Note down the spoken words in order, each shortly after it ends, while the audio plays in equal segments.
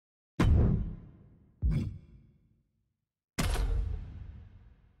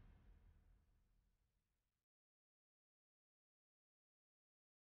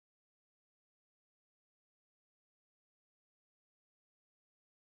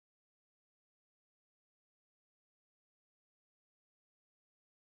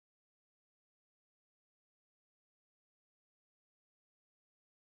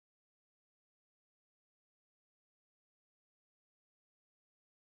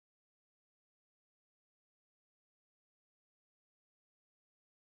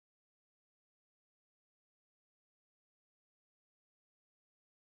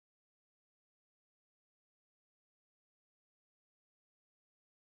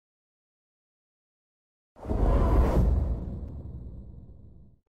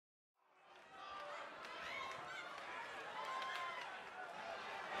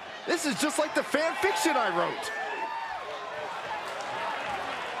This is just like the fan fiction I wrote.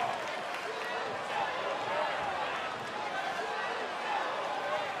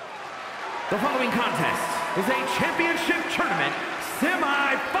 The following contest is a championship tournament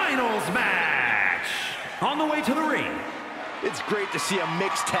semi-finals match. On the way to the ring. It's great to see a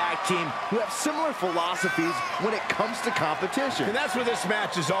mixed tag team who have similar philosophies when it comes to competition. And that's what this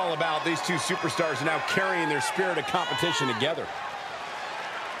match is all about. These two superstars are now carrying their spirit of competition together.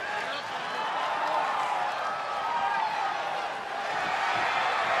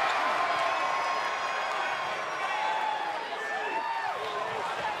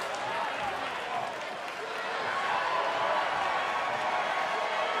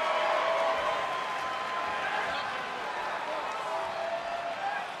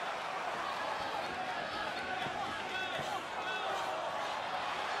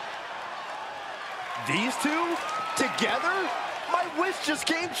 These two? Together? My wish just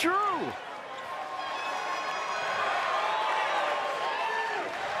came true!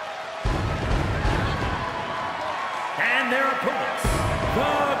 And their opponents,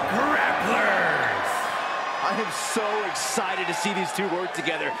 the Grapplers! I am so excited to see these two work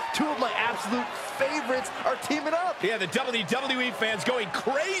together. Two of my absolute favorites are teaming up. Yeah, the WWE fans going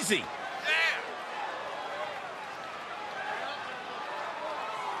crazy.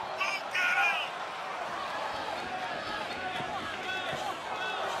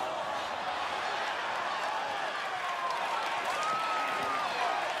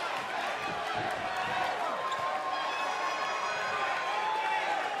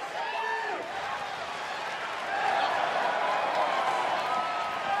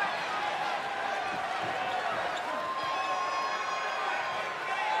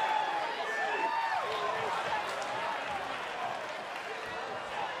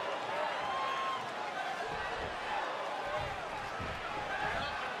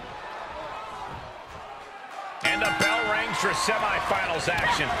 And the bell rings for semifinals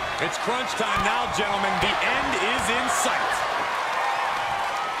action. It's crunch time now, gentlemen. The end is in sight.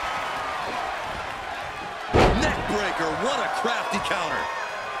 Neckbreaker, what a crafty counter.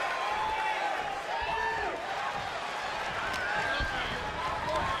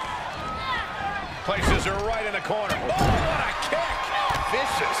 Places her right in the corner. Oh, what a kick!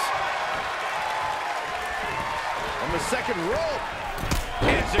 Vicious. On the second rope.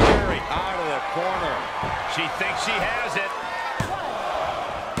 Enziguri out of the corner. She thinks she has it.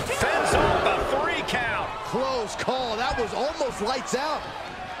 Fends off the 3 count. Close call. That was almost lights out.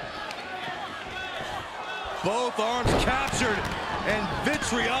 Both arms captured, and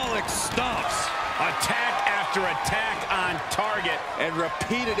vitriolic stomps. Attack after attack on target. And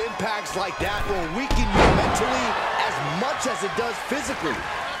repeated impacts like that will weaken you mentally as much as it does physically.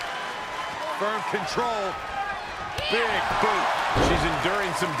 Firm control. Big boot. She's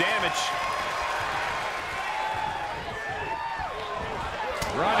enduring some damage.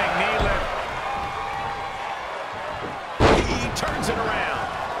 Running knee lift. He turns it around.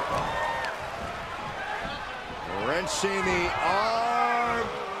 Wrenching the arm.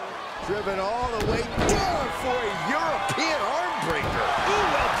 Driven all the way down for a European arm breaker. Ooh,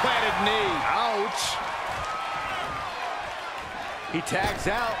 well-planted knee. Ouch. He tags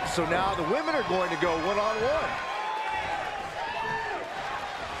out, so now the women are going to go one-on-one.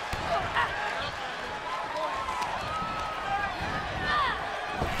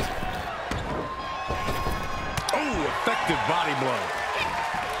 Effective body blow.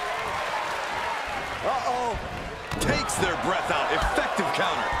 Uh-oh. Takes their breath out. Effective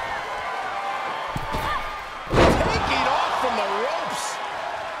counter. Taking off from the ropes.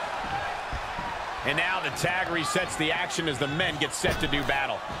 And now the tag resets the action as the men get set to do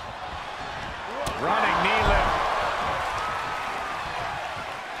battle. Running knee lift.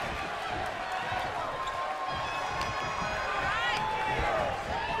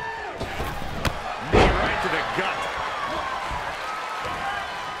 Knee right to the gut.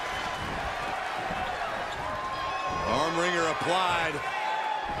 Arm wringer applied.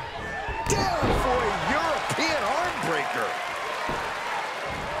 Down for a European arm breaker.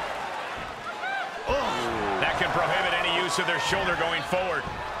 That can prohibit any use of their shoulder going forward.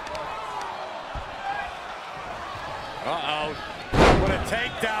 Uh-oh. What a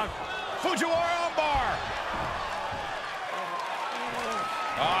takedown. Fujiwara armbar.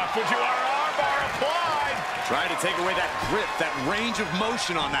 Fujiwara armbar applied. Trying to take away that grip, that range of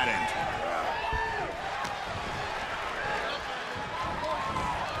motion on that end.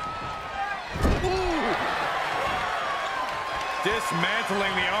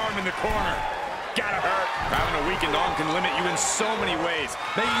 Dismantling the arm in the corner. Gotta hurt. Having a weakened arm can limit you in so many ways,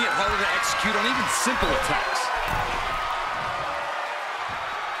 making it harder to execute on even simple attacks.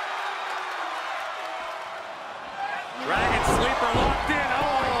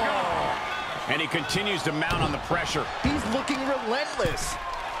 And he continues to mount on the pressure. He's looking relentless.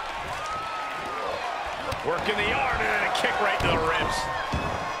 Working the arm and then a kick right to the ribs.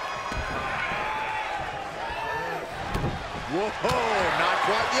 Whoa, not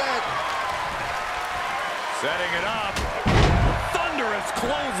quite yet. Setting it up. Thunderous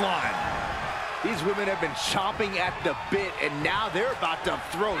clothesline. These women have been chomping at the bit, and now they're about to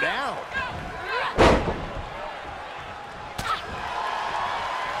throw down.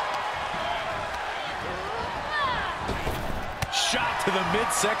 Shot to the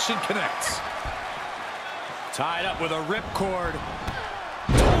midsection connects. Tied up with a ripcord.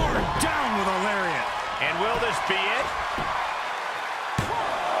 Torn down with a lariat. And will this be it?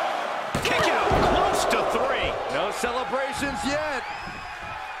 Kick out close to 3. No celebrations yet.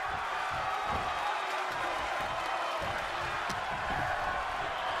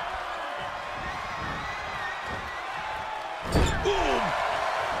 Boom!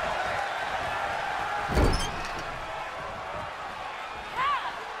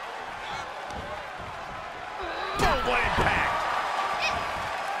 Oh, what impact!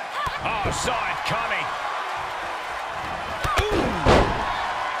 Oh, saw it coming.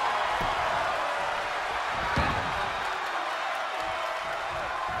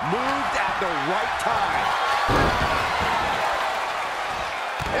 Moved at the right time.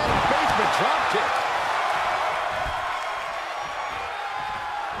 And a basement drop kick.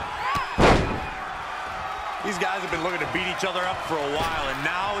 These guys have been looking to beat each other up for a while, and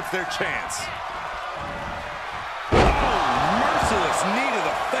now it's their chance. Oh, merciless knee to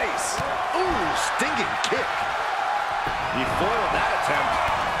the face. Ooh, stinging kick. He foiled that attempt.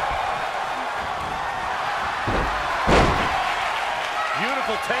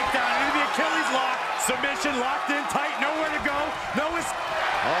 Beautiful takedown into the Achilles lock. Submission locked in tight, nowhere to go.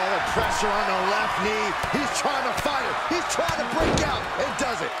 All the pressure on the left knee. He's trying to fire. He's trying to break out, and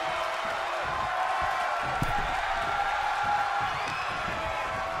does it.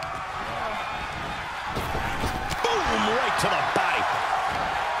 Boom, right to the body.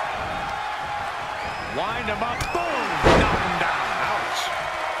 Wind him up, boom, knock him down. Ouch.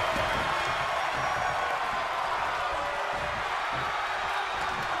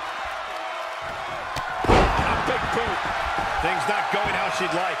 A big boot. Things not going how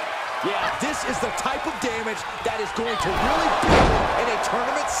she'd like. Yeah, this is the type of damage that is going to really build in a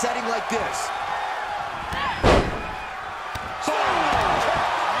tournament setting like this. Oh,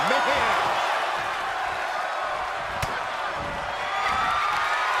 man.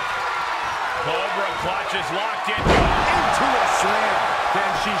 Cobra clutch is locked in. Into a slam.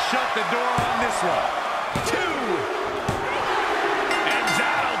 Can she shut the door on this one? 2. And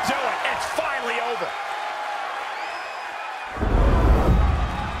that'll do it. It's finally over.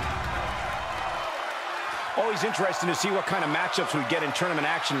 Always interesting to see what kind of matchups we get in tournament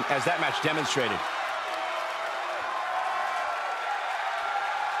action, as that match demonstrated.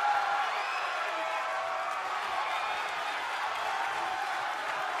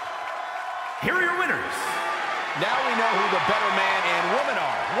 Here are your winners. Now we know who the better man and woman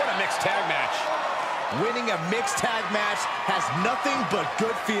are. What a mixed tag match. Winning a mixed tag match has nothing but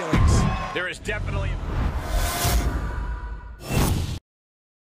good feelings. There is definitely...